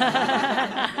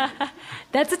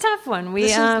That's a tough one.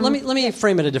 Let me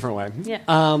frame it a different way.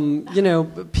 Yeah.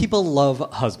 People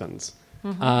love husbands.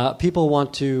 Mm-hmm. People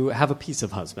want to have a piece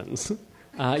of husbands.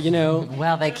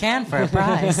 Well, they can for a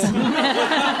prize.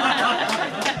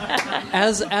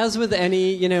 As with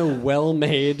any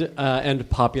well-made and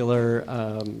popular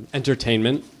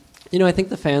entertainment, I think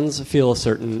the fans feel a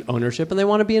certain ownership and they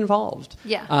want to be involved.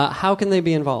 Yeah. How can they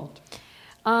be involved?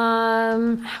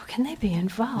 How can they be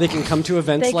involved? They can come to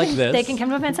events like this. They can come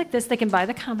to events like this. They can buy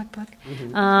the comic book.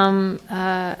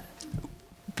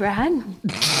 Brad?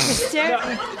 You're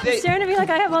staring at me like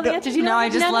I have all the answers. You I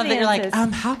just none love of that the you're answers.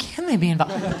 like, how can they be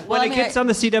involved? When it gets on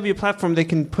the CW platform, they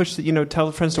can push,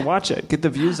 tell friends to watch it, get the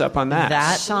views up on that.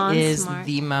 That Sean's is smart.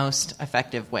 the most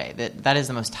effective way. That is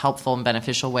the most helpful and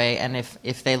beneficial way. And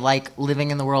if they like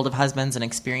living in the world of husbands and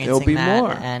experiencing There'll be that,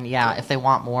 more. and if they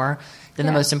want more, then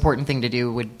the Yeah. most important thing to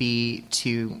do would be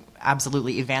to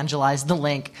absolutely evangelize the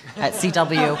link at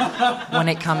CW when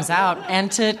it comes out,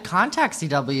 and to contact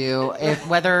CW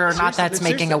whether or not that's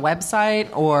making a website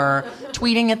or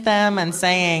tweeting at them and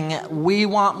saying, we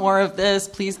want more of this,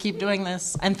 please keep doing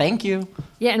this, and thank you.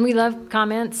 Yeah, and we love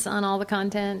comments on all the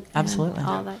content. and Absolutely.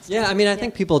 all that stuff. Yeah, I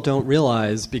think people don't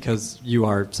realize, because you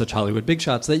are such Hollywood big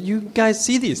shots, that you guys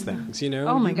see these things,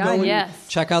 Oh, my You God, go and yes.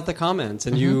 check out the comments,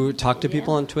 and you talk to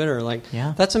people on Twitter.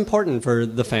 That's important for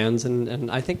the fans,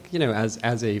 and I think,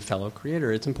 as a fellow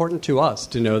creator, it's important to us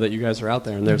to know that you guys are out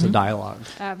there and there's a dialogue.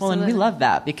 Absolutely. Well, and we love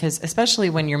that, because especially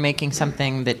when you're making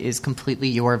something that is completely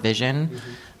your vision,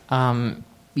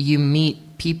 you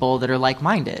meet people that are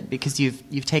like-minded, because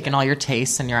you've taken all your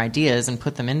tastes and your ideas and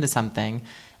put them into something,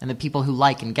 and the people who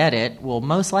like and get it will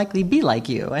most likely be like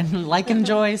you and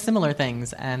enjoy similar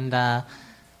things. And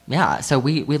so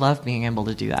we love being able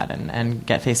to do that and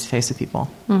get face-to-face with people.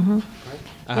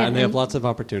 And they have lots of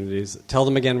opportunities. Tell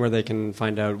them again where they can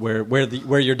find out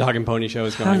where your Dog and Pony show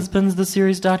is going.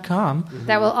 Husbandstheseries.com.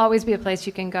 That will always be a place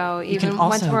you can go. Even can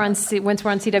once also- we're on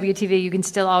CWTV, you can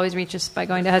still always reach us by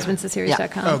going to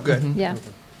husbandstheseries.com. Oh, good. Yeah.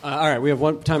 All right, we have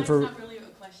one time for... Not really a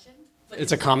question. But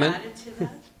It's a comment? added to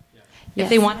that. Yes. If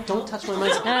they want, Don't touch my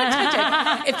mic.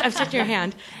 if I've touched your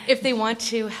hand. If they want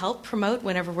to help promote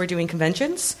whenever we're doing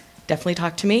conventions, definitely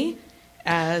talk to me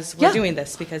as we're doing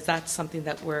this, because that's something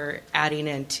that we're adding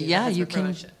into. Yeah, the you husband can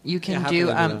promotion. you can how do.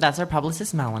 can I do that? That's our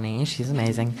publicist Melanie. She's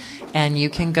amazing, and you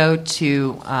can go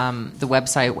to the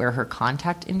website where her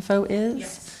contact info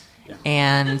is,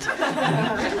 and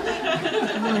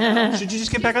Should you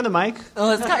just get back on the mic?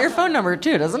 oh, it's got your phone number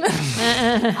too, doesn't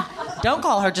it? Don't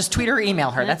call her. Just tweet or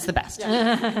email her. That's the best.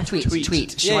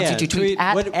 Tweet. She wants you to tweet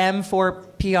at What-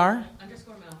 M4PR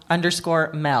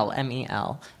 _Mel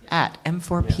MEL at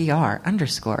M4PR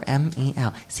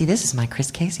 _MEL. See, this is my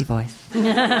Chris Casey voice.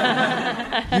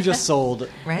 You just sold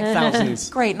Right? thousands.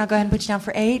 Great. Now go ahead and put you down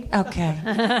for 8. Okay.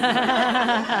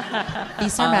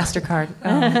 Visa or MasterCard.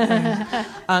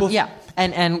 Oh, yeah.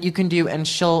 And you can do, and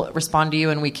she'll respond to you,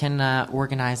 and we can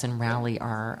organize and rally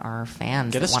our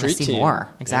fans Get a that want to street see team. more.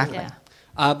 Exactly. Yeah.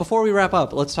 Before we wrap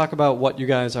up, let's talk about what you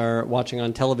guys are watching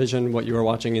on television, what you are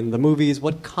watching in the movies,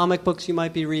 what comic books you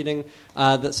might be reading,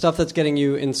 that stuff that's getting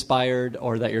you inspired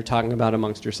or that you're talking about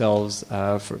amongst yourselves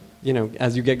for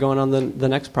as you get going on the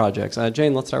next projects.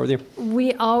 Jane, let's start with you.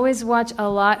 We always watch a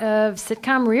lot of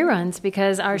sitcom reruns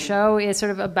because our show is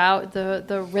sort of about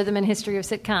the rhythm and history of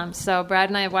sitcoms. So Brad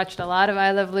and I have watched a lot of I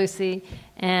Love Lucy,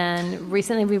 and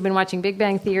recently we've been watching Big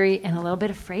Bang Theory and a little bit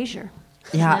of Frasier.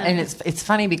 Yeah, and it's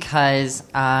funny because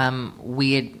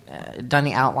we had done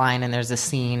the outline, and there's a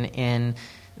scene in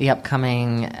the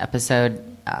upcoming episode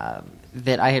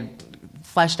that I had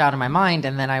fleshed out in my mind,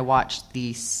 and then I watched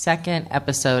the second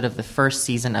episode of the first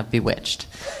season of Bewitched.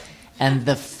 And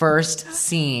the first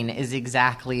scene is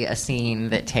exactly a scene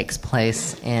that takes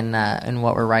place in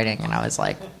what we're writing. And I was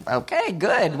like, okay,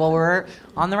 good. Well, we're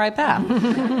on the right path.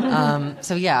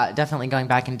 So, yeah, definitely going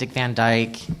back in Dick Van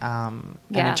Dyke. And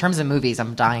in terms of movies,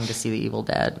 I'm dying to see The Evil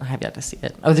Dead. I have yet to see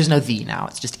it. Oh, there's no The now.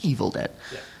 It's just Evil Dead.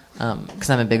 Because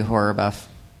I'm a big horror buff.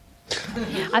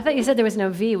 I thought you said there was no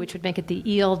V, which would make it the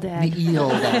Eel Dead. The Eel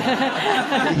Dead.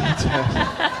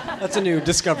 That's a new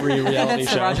Discovery reality That's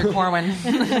show. the Roger Corman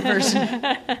version.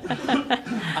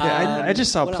 I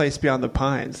just saw Place Beyond the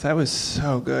Pines. That was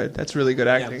so good. That's really good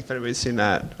acting. Yeah. If anybody's seen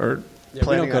that, or Yeah,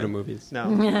 we don't go to movies. No.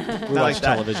 We watch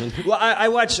television. Well, I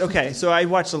watch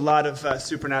a lot of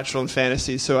supernatural and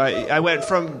fantasy. So I went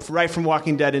right from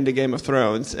Walking Dead into Game of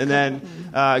Thrones, and then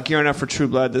gearing up for True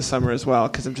Blood this summer as well,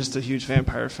 because I'm just a huge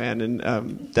vampire fan,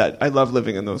 and that I love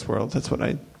living in those worlds. That's what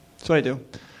I do.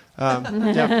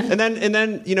 And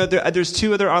then there's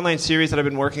 2 other online series that I've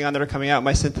been working on that are coming out: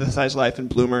 My Synthesized Life and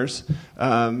Bloomers.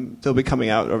 They'll be coming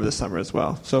out over the summer as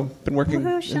well. So been working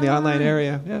in the online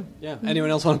area. Yeah.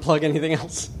 Anyone else want to plug anything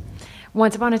else?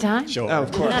 Once Upon a Time. Sure. Oh,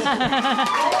 of course.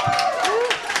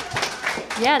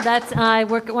 Yeah, I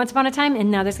work at Once Upon a Time,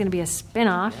 and now there's going to be a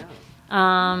spin-off.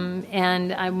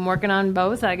 And I'm working on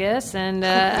both, I guess, and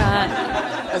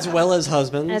as well as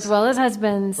Husbands. As well as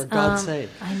Husbands. For God's sake.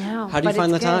 I know. How do you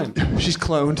find the time? She's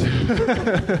cloned.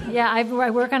 Yeah, I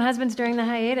work on Husbands during the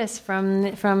hiatus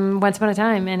from Once Upon a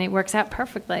Time, and it works out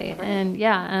perfectly. And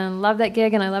I love that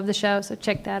gig, and I love the show, so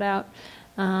check that out.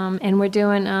 And we're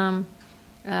doing.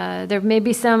 There may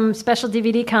be some special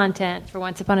DVD content for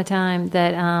Once Upon a Time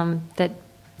that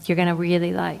you're going to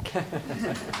really like.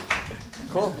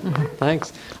 Cool.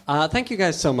 Thanks. Thank you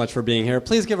guys so much for being here.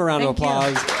 Please give a round of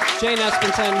applause. Jane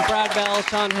Espenson, Brad Bell,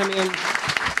 Sean Hemeon.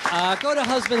 Go to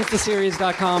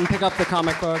husbandstheseries.com, pick up the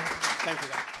comic book. Thank you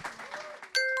guys.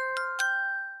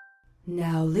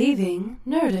 Now leaving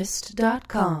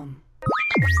Nerdist.com.